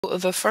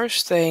The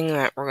first thing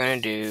that we're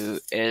going to do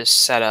is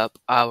set up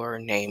our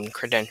named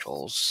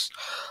credentials.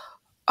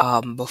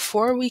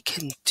 Before we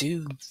can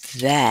do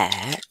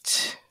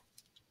that,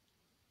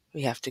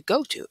 we have to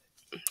go to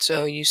it.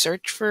 So you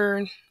search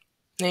for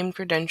named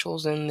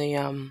credentials in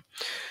the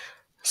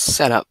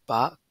setup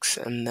box,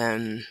 and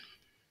then,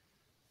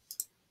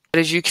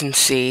 as you can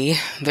see,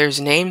 there's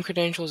named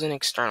credentials and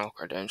external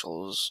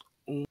credentials.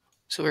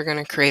 So we're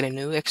going to create a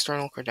new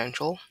external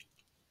credential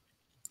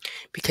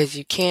because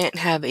you can't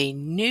have a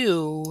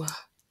new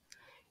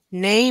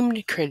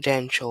named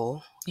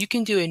credential. You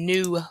can do a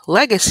new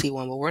legacy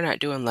one, but we're not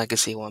doing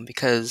legacy one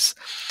because,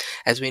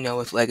 as we know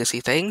with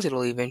legacy things,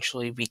 it'll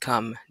eventually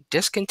become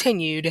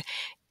discontinued,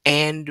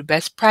 and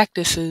best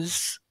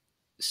practices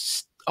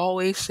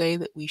always say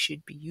that we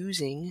should be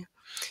using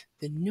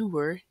the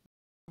newer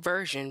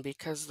version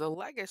because the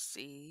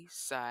legacy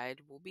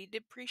side will be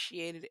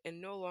depreciated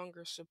and no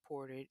longer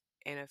supported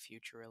in a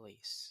future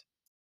release.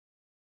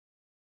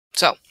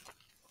 So,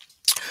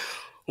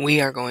 we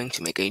are going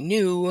to make a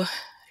new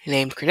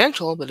named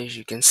credential, but as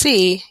you can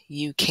see,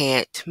 you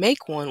can't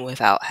make one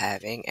without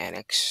having an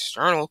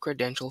external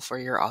credential for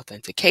your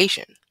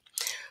authentication.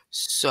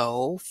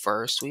 So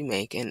first we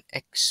make an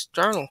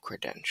external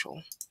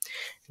credential.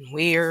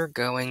 We're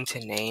going to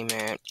name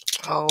it,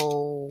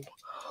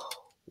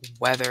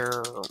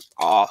 weather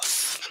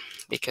off,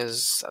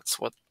 because that's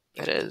what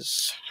it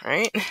is,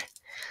 right?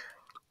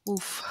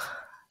 Oof.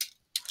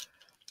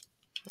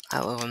 I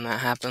love when that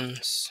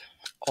happens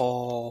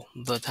all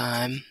the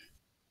time.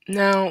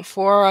 Now,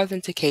 for our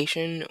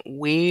authentication,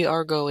 we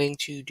are going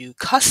to do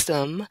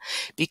custom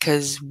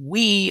because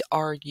we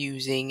are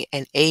using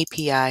an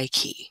API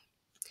key.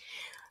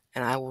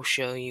 And I will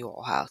show you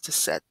all how to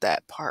set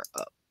that part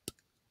up.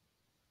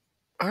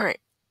 All right.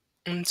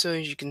 And so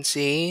as you can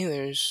see,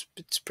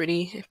 it's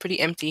pretty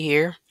empty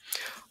here.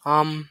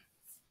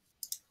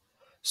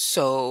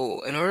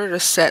 So in order to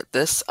set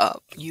this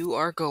up, you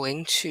are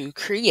going to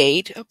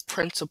create a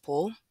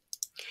principal.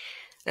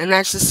 And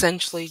that's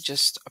essentially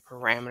just a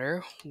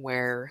parameter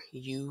where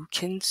you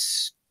can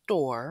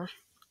store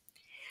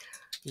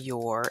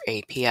your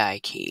API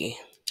key.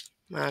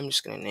 I'm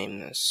just going to name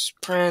this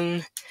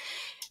pren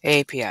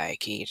API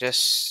key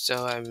just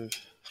so I'm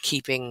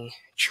keeping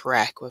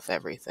track with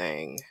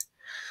everything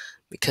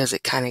because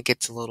it kind of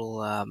gets a little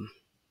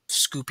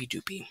scoopy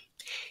doopy.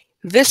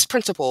 This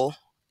principal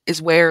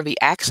is where the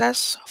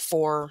access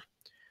for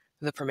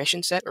the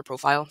permission set or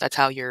profile, that's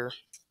how your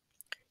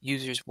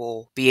users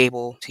will be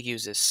able to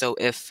use this. So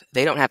if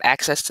they don't have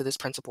access to this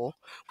principal,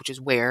 which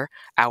is where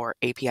our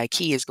API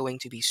key is going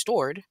to be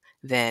stored,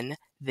 then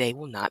they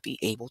will not be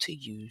able to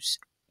use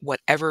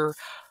whatever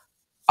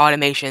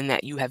automation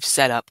that you have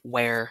set up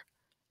where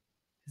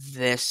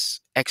this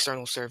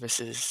external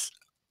services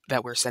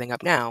that we're setting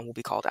up now will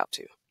be called out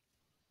to.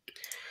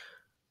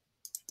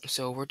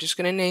 So we're just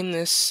going to name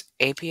this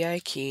API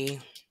key.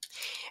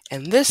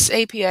 And this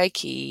API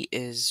key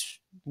is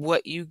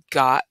what you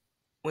got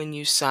when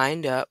you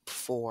signed up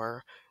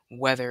for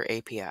Weather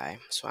API.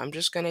 So I'm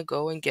just going to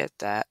go and get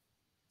that.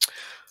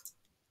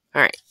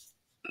 All right,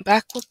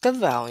 back with the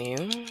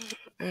value,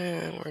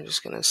 and we're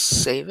just going to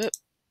save it.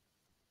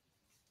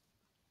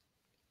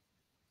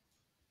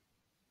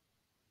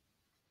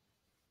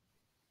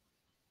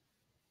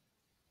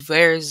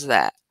 There's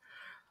that.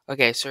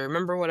 Okay, so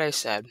remember what I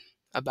said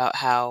about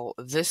how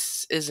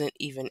this isn't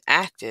even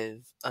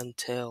active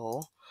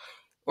until,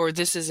 or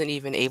this isn't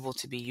even able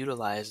to be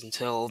utilized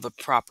until the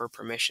proper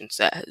permission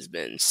set has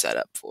been set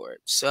up for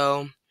it.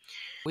 So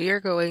we are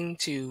going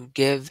to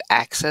give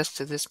access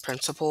to this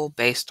principal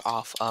based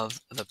off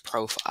of the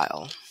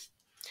profile.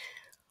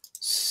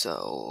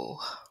 So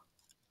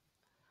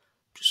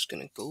I'm just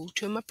going to go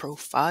to my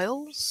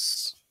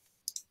profiles.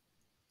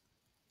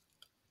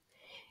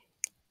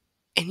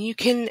 And you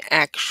can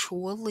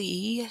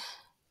actually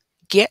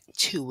get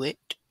to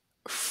it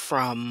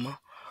from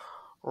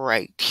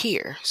right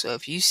here. So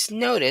if you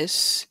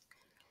notice,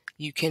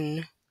 you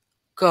can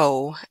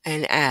go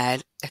and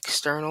add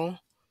external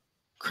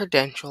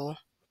credential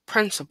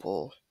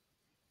principal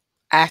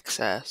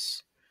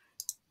access.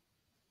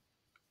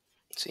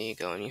 So you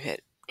go and you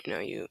hit,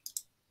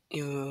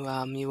 you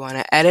want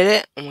to edit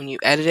it, and when you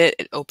edit it,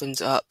 it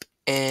opens up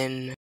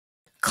in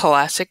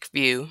classic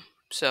view.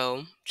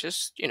 So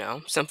just,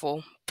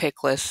 simple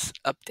pick list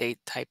update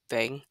type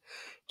thing.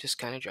 Just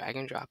kind of drag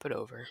and drop it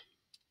over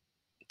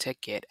to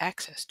get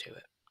access to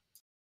it.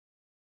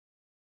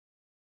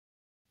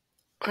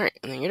 All right,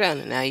 and then you're done.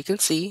 And now you can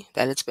see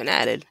that it's been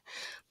added.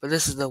 But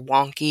this is the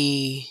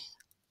wonky,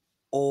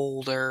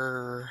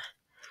 older,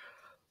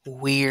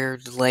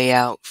 weird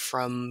layout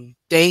from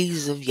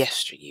days of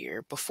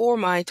yesteryear, before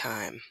my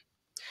time.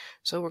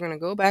 So we're going to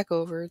go back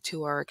over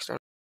to our external.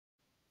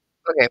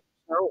 Okay,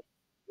 so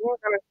we're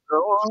going to go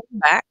on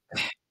back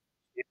to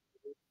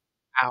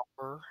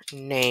our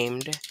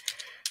named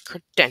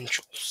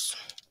credentials.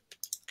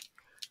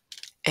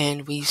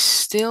 And we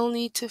still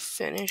need to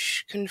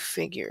finish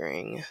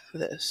configuring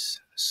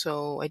this.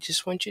 So I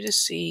just want you to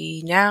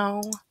see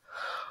now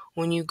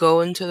When you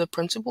go into the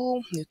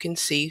principal, you can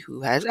see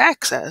who has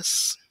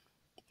access.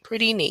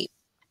 Pretty neat.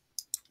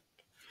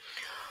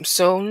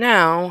 So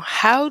now,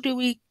 how do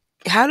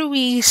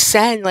we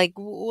send, like,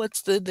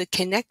 what's the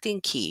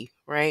connecting key,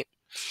 right?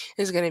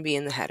 Is going to be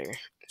in the header.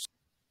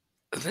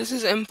 This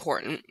is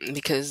important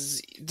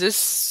because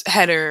this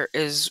header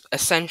is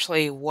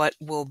essentially what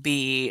will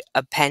be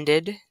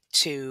appended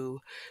to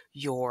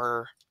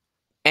your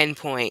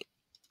endpoint,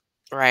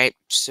 right?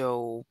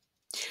 So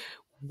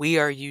we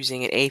are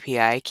using an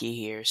API key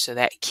here. So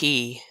that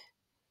key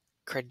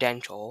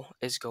credential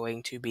is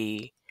going to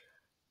be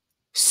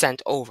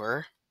sent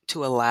over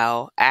to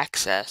allow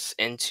access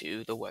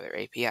into the weather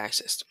API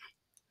system.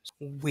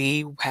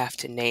 We have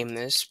to name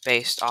this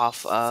based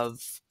off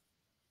of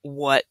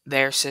what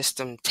their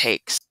system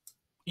takes.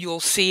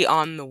 You'll see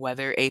on the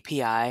weather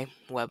API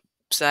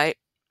website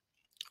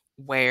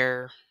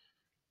where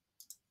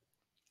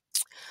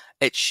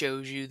it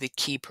shows you the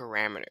key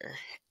parameter.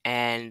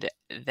 And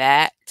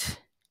that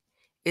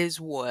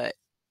is what,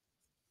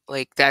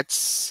 like,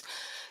 that's,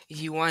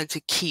 you want to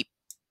keep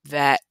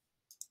that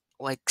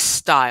like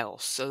style.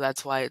 So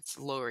that's why it's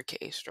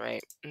lowercase,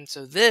 right? And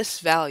so this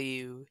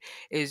value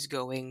is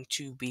going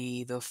to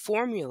be the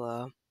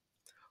formula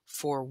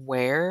for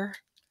where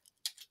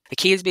the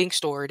key is being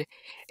stored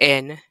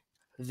in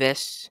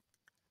this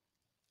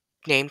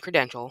named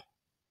credential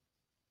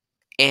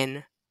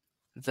in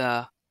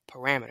the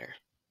parameter.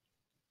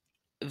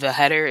 The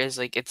header is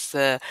like,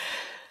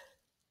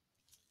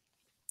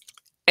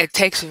 it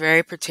takes a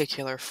very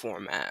particular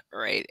format,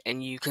 right?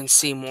 And you can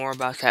see more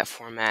about that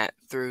format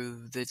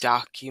through the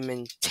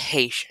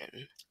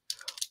documentation.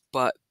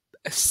 But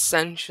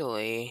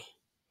essentially,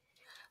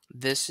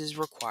 this is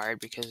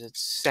required because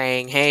it's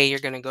saying, hey, you're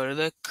going to go to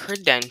the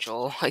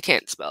credential. I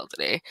can't spell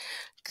today.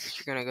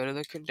 You're going to go to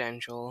the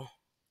credential.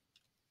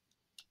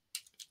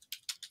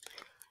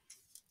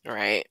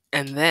 Right.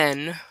 And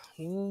then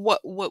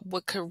what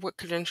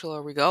credential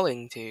are we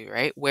going to,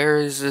 right? Where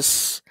is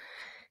this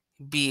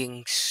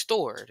being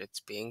stored?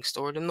 It's being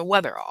stored in the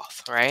weather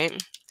auth,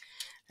 right?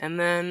 And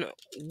then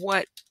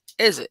what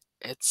is it?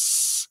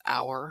 It's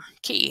our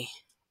key.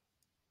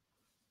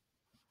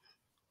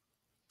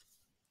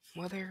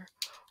 Weather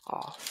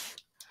auth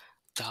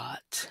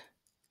dot.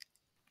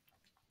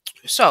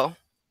 So,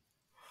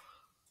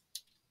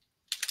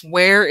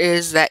 where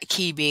is that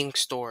key being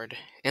stored?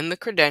 In the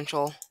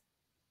credential,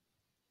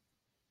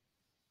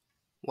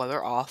 weather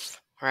auth,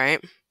 right?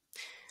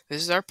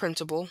 This is our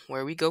principal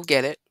where we go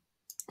get it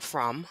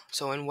from.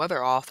 So in weather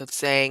auth, it's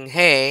saying,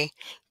 hey,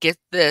 get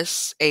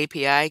this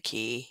API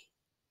key.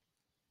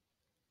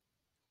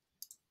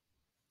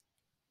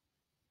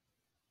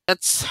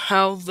 That's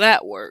how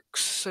that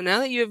works. So now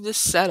that you have this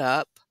set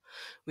up,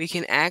 we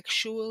can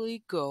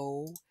actually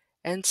go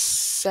and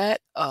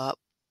set up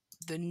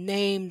the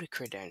named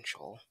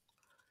credential.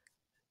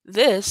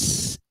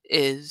 This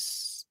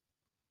is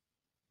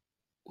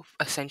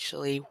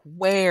essentially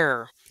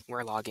where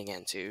we're logging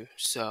into.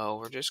 So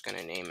we're just going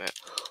to name it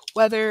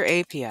Weather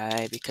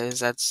API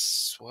because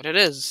that's what it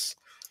is.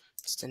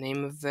 It's the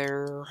name of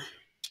their...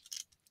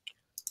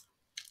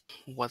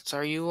 What's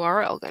our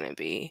URL going to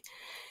be?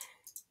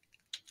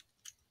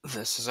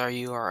 This is our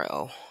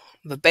URL.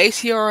 The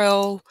base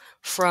URL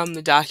from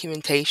the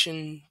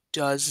documentation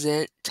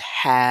doesn't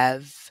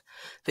have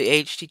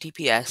the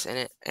HTTPS in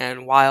it,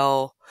 and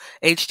while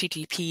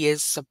HTTP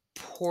is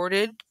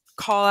supported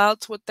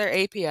callouts with their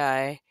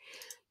API,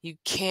 you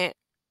can't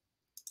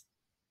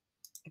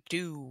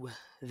do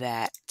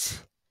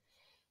that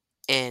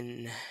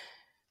in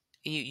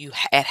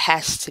it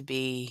has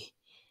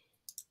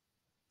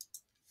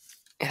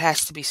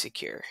to be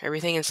secure.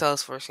 Everything in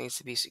Salesforce needs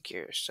to be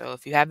secure. So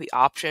if you have the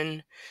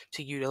option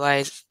to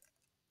utilize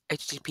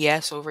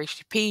HTTPS over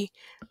HTTP,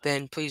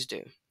 then please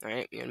do. All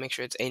right, you want to make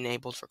sure it's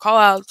enabled for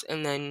callouts,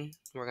 and then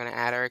we're going to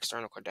add our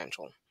external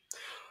credential.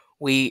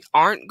 We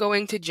aren't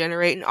going to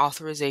generate an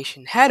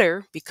authorization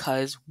header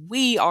because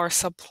we are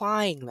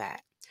supplying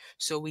that.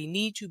 So we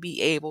need to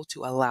be able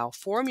to allow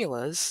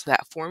formulas,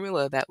 that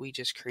formula that we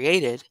just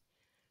created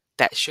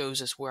that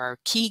shows us where our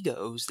key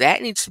goes,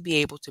 that needs to be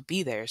able to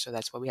be there. So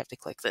that's why we have to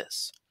click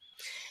this.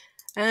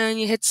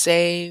 And you hit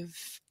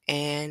save,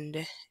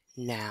 and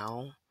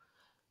now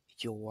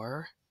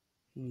your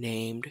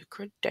named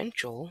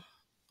credential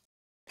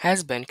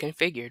has been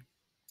configured.